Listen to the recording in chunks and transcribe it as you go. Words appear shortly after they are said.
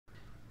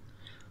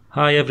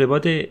Hi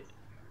everybody,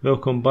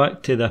 welcome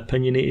back to the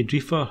Opinionated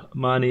Reefer.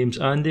 My name's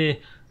Andy,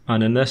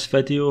 and in this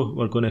video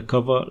we're going to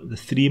cover the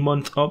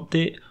 3-month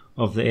update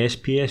of the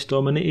SPS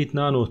Dominated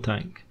Nano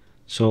tank.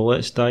 So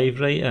let's dive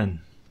right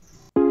in.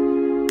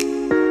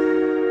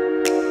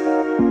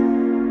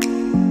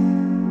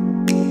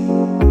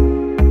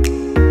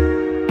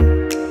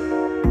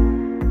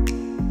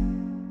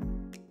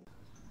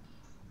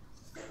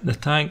 The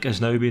tank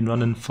has now been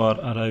running for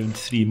around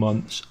 3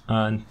 months,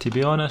 and to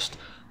be honest,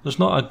 there's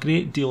not a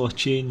great deal of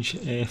change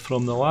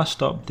from the last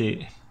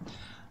update,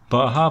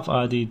 but I have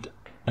added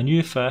a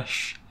new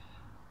fish,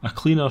 a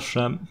cleaner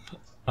shrimp,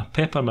 a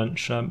peppermint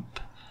shrimp,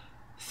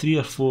 3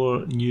 or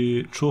 4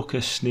 new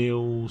trochus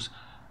snails,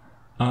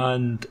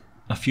 and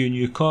a few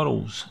new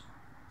corals.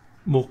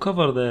 We'll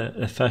cover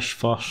the fish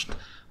first.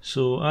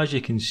 So as you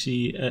can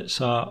see,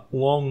 it's a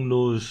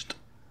long-nosed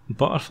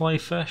butterfly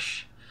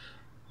fish,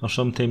 or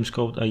sometimes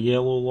called a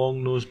yellow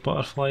long-nosed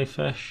butterfly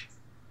fish.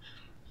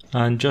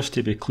 And just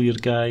to be clear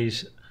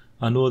guys,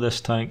 I know this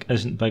tank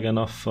isn't big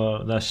enough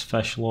for this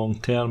fish long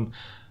term.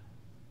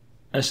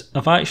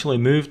 I've actually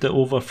moved it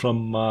over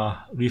from my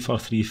Reefer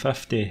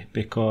 350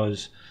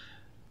 because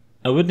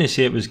I wouldn't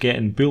say it was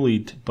getting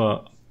bullied,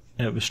 but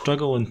it was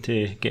struggling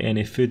to get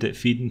any food at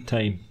feeding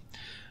time.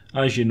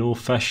 As you know,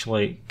 fish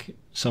like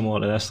similar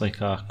to this,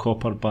 like a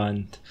copper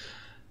band,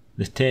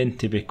 they tend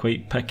to be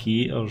quite picky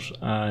eaters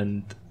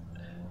and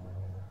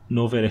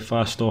not very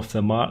fast off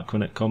the mark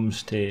when it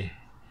comes to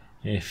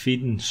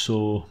feeding,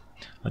 so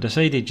I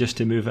decided just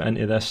to move it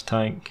into this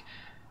tank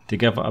to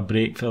give it a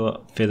break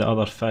for the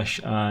other fish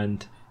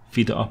and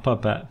feed it up a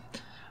bit.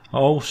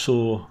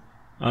 Also,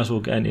 as we'll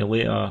get into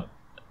later,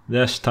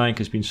 this tank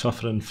has been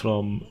suffering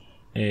from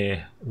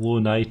low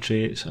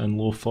nitrates and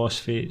low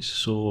phosphates,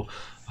 so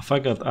I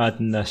figured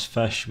adding this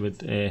fish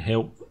would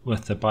help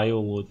with the bio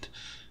load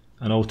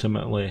and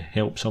ultimately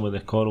help some of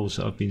the corals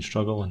that have been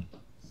struggling.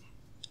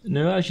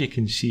 Now as you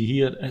can see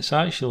here, it's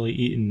actually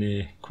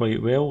eating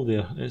quite well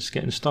there. It's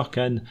getting stuck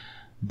in,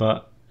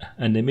 but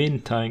in the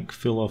main tank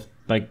full of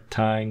big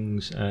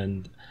tangs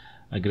and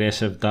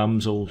aggressive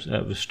damsels,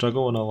 it was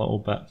struggling a little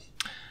bit.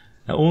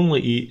 It only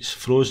eats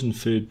frozen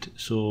food,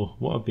 so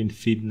what I've been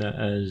feeding it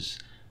is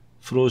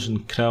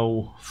frozen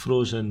krill,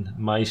 frozen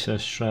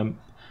mysis shrimp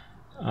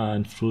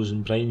and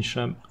frozen brine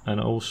shrimp, and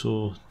it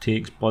also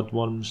takes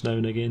bloodworms now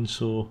and again,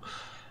 so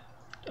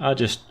I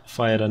just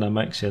fire in a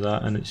mix of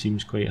that and it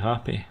seems quite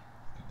happy.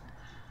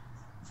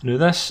 Now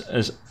this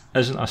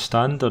isn't a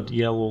standard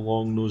yellow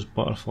long-nosed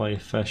butterfly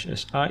fish,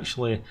 it's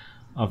actually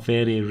a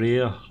very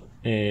rare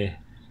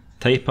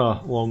type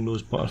of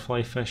long-nosed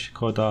butterfly fish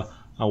called a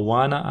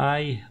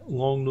wana-eye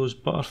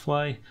long-nosed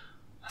butterfly.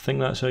 I think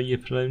that's how you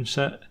pronounce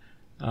it.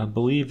 I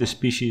believe the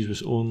species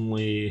was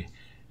only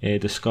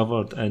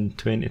discovered in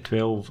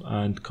 2012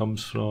 and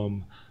comes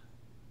from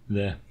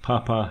the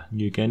Papua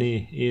New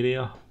Guinea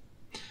area.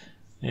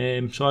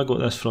 So I got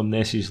this from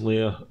Nessie's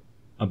Lair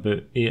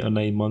about 8 or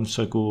 9 months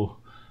ago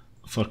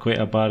for quite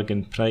a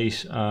bargain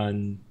price,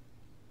 and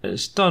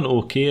it's done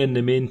okay in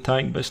the main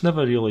tank, but it's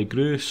never really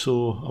grew,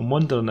 so I'm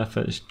wondering if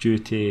it's due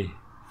to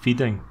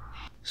feeding.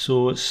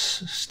 So it's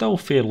still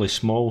fairly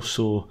small,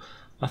 so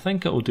I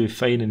think it'll do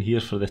fine in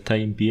here for the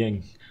time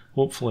being.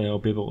 Hopefully I'll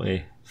be able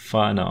to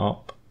fatten it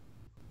up.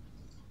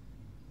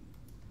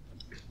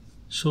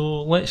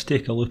 So let's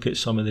take a look at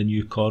some of the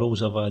new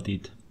corals I've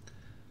added.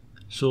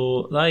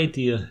 So the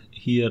idea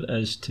here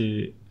is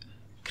to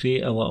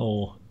create a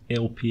little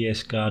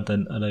LPS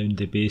garden around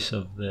the base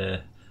of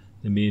the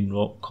main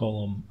rock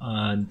column,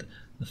 and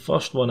the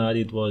first one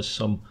added was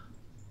some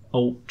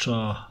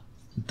ultra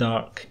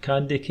dark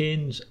candy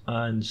canes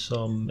and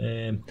some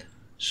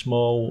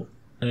small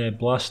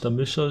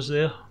blastomusas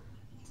there.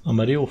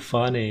 I'm a real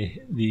fan of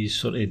these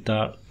sort of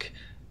dark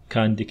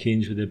candy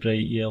canes with the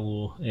bright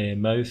yellow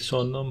mouths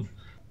on them.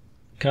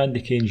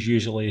 Candy canes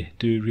usually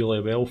do really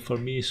well for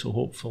me, so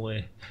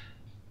hopefully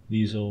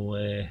these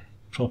will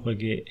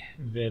propagate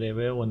very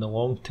well in the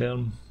long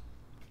term.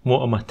 What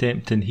I'm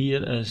attempting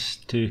here is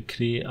to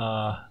create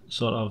a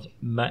sort of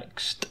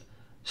mixed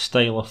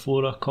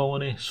stylophora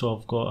colony, so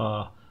I've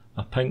got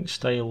a pink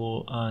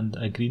stylo and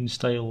a green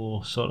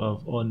stylo sort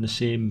of on the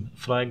same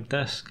frag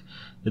disc.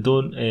 They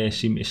don't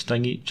seem to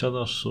sting each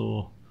other,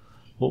 so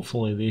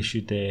hopefully they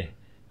should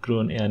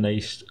grow into a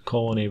nice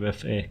colony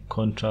with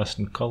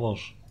contrasting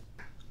colours.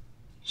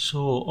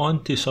 So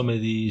on to some of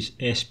these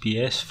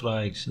SPS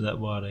frags that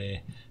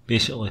were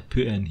basically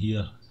put in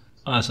here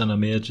as an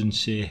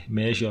emergency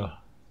measure.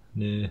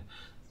 Now,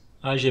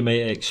 as you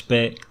might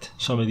expect,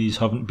 some of these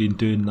haven't been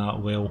doing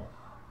that well.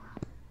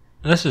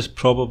 This is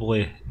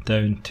probably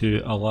down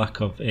to a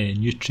lack of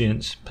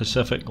nutrients,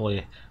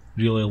 specifically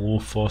really low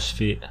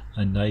phosphate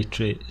and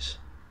nitrates.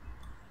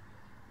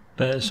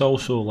 But it's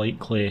also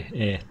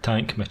likely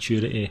tank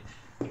maturity.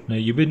 Now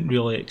you wouldn't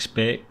really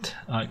expect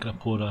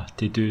Acropora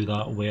to do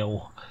that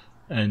well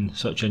in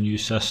such a new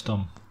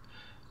system.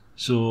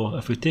 So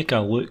if we take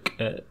a look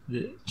at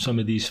some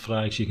of these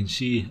frags, you can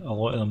see a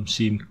lot of them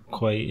seem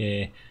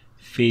quite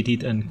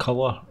faded in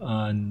colour,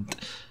 and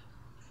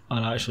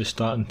are actually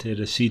starting to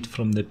recede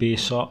from the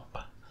base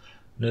up.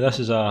 Now this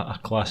is a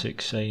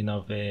classic sign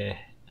of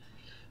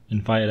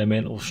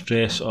environmental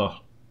stress or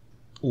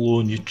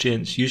low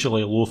nutrients.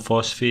 Usually low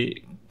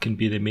phosphate can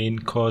be the main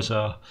cause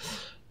of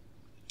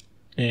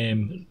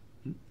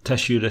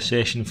tissue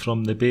recession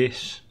from the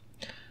base.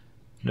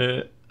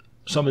 Now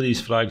some of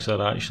these frags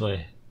are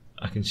actually,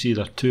 I can see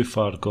they're too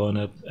far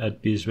gone.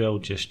 I'd be as well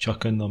just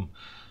chucking them.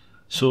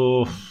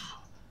 So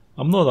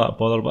I'm not that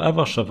bothered.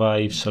 Whatever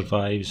survives,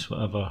 survives.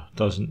 Whatever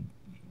doesn't,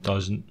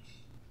 doesn't.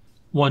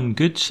 One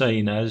good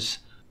sign is,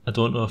 I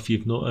don't know if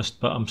you've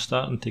noticed, but I'm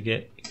starting to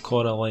get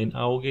coralline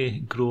algae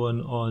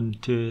growing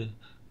onto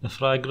the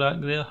frag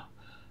rack there.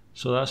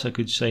 So that's a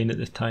good sign that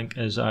the tank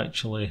is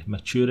actually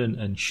maturing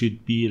and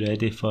should be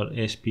ready for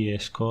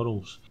SPS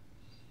corals.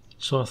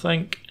 So I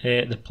think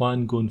the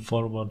plan going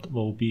forward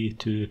will be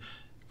to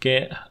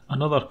get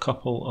another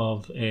couple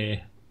of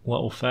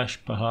little fish,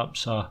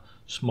 perhaps a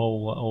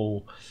small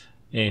little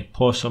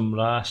possum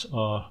wrasse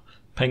or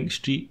pink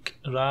streak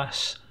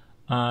wrasse,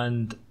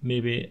 and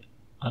maybe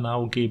an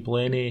algae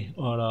blenny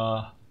or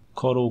a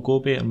coral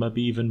goby, or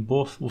maybe even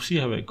both. We'll see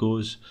how it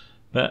goes,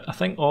 but I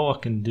think all I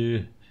can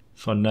do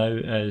for now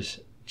is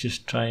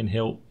just try and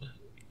help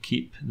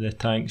keep the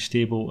tank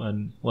stable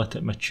and let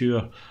it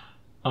mature.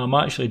 I'm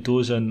actually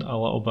dosing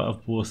a little bit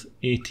of both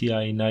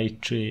ATI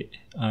nitrate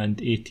and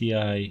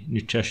ATI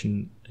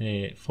nutrition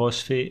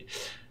phosphate,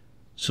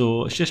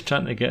 so it's just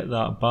trying to get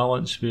that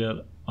balance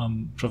where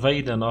I'm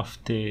providing enough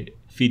to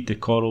feed the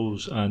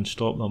corals and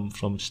stop them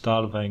from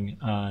starving,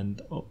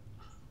 and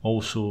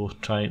also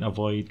try and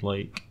avoid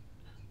like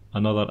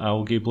another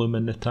algae bloom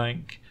in the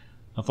tank.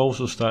 I've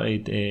also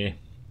started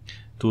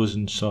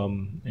dosing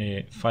some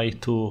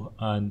phyto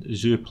and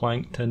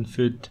zooplankton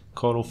food,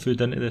 coral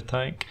food into the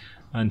tank,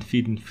 and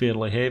feeding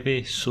fairly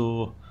heavy,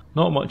 so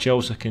not much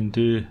else I can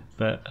do,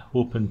 but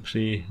hope and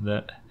pray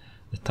that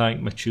the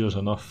tank matures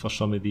enough for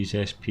some of these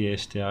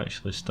SPS to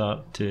actually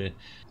start to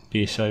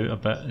base out a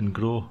bit and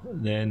grow.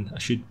 Then I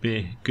should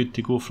be good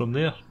to go from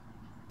there.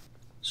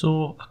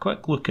 So a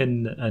quick look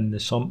in the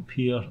sump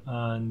here,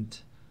 and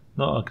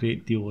not a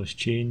great deal has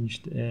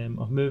changed.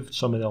 I've moved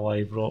some of the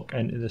live rock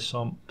into the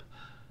sump.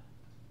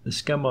 The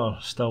skimmer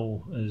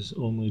still is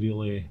only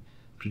really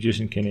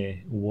producing kind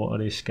of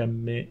watery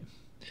skim mate.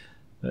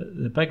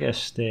 But the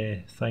biggest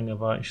thing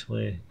I've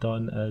actually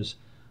done is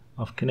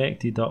I've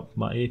connected up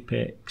my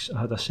apex.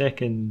 I had a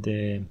second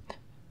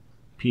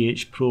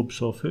pH probe,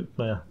 so I've hooked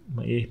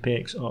my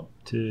apex up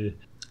to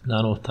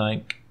nano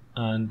tank,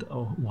 and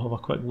we'll have a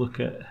quick look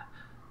at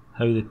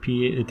how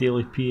the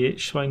daily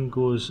pH swing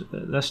goes.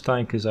 This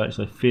tank is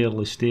actually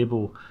fairly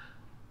stable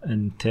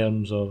in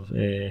terms of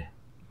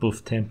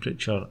both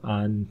temperature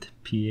and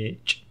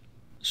pH.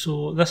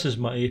 So this is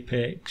my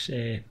apex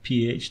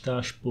pH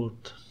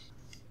dashboard,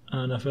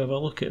 and if we have a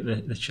look at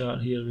the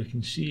chart here, we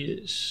can see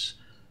it's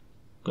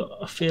got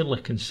a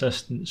fairly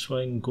consistent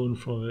swing going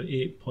from about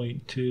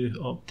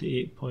 8.2 up to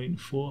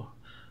 8.4.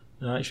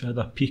 I actually had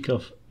a peak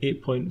of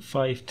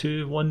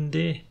 8.52 one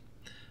day.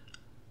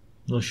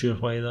 Not sure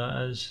why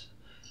that is,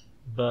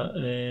 but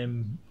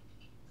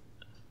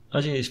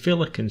as you know, it's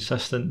fairly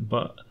consistent,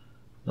 but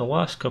the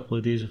last couple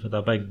of days we've had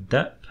a big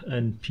dip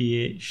in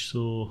pH,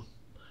 so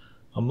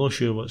I'm not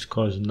sure what's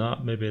causing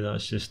that. Maybe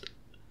that's just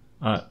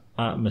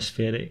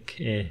atmospheric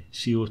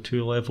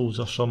CO2 levels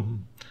or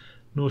something,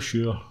 not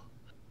sure.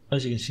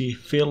 As you can see,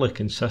 fairly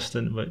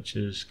consistent, which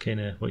is kind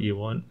of what you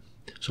want.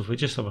 So if we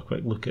just have a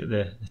quick look at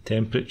the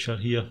temperature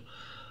here,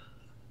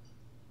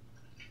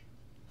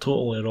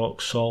 totally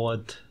rock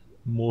solid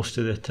most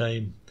of the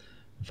time.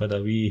 I've had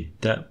a wee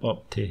dip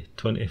up to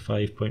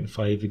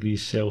 25.5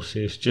 degrees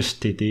Celsius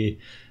just today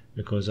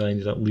because I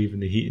ended up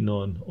leaving the heating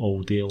on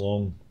all day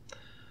long.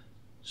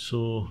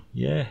 So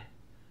yeah,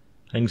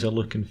 things are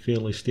looking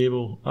fairly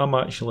stable. I'm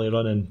actually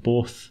running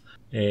both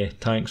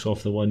tanks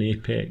off the one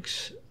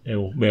apex.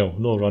 Well,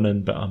 not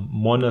running, but I'm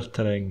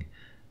monitoring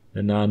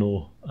the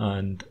nano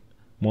and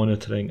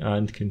monitoring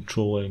and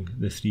controlling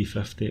the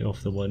 350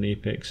 off the one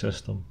apex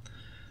system,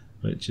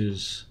 which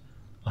is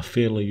a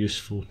fairly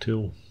useful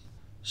tool.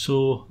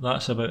 So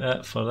that's about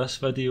it for this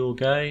video,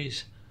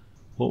 guys.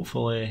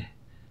 Hopefully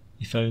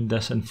you found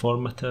this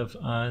informative,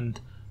 and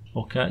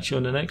I'll catch you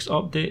on the next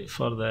update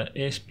for the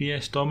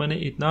SPS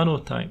Dominated Nano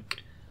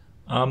tank.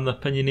 I'm the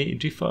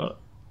Opinionated Reefer,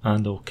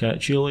 and I'll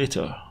catch you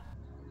later.